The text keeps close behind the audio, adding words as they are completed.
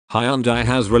Hyundai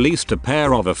has released a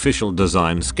pair of official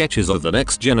design sketches of the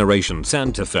next generation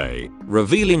Santa Fe,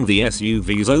 revealing the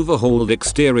SUV's overhauled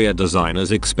exterior design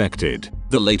as expected.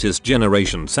 The latest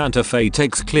generation Santa Fe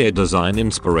takes clear design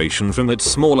inspiration from its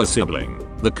smaller sibling,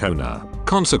 the Kona.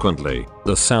 Consequently,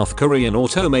 the South Korean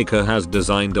automaker has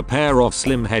designed a pair of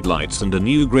slim headlights and a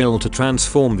new grille to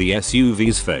transform the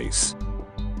SUV's face.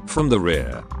 From the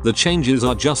rear, the changes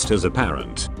are just as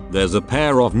apparent. There's a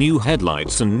pair of new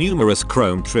headlights and numerous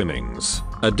chrome trimmings.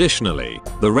 Additionally,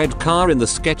 the red car in the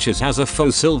sketches has a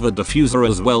faux silver diffuser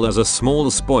as well as a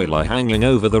small spoiler hanging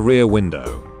over the rear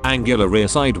window. Angular rear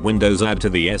side windows add to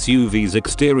the SUV's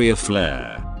exterior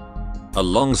flair.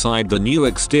 Alongside the new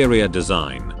exterior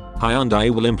design, Hyundai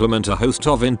will implement a host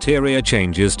of interior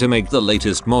changes to make the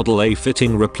latest Model A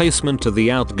fitting replacement to the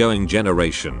outgoing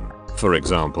generation. For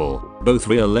example, both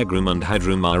rear legroom and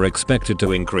headroom are expected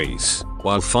to increase,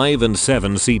 while 5 and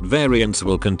 7 seat variants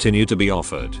will continue to be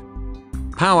offered.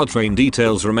 Powertrain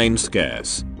details remain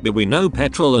scarce, but we know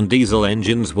petrol and diesel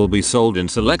engines will be sold in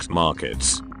select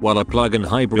markets, while a plug-in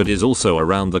hybrid is also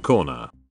around the corner.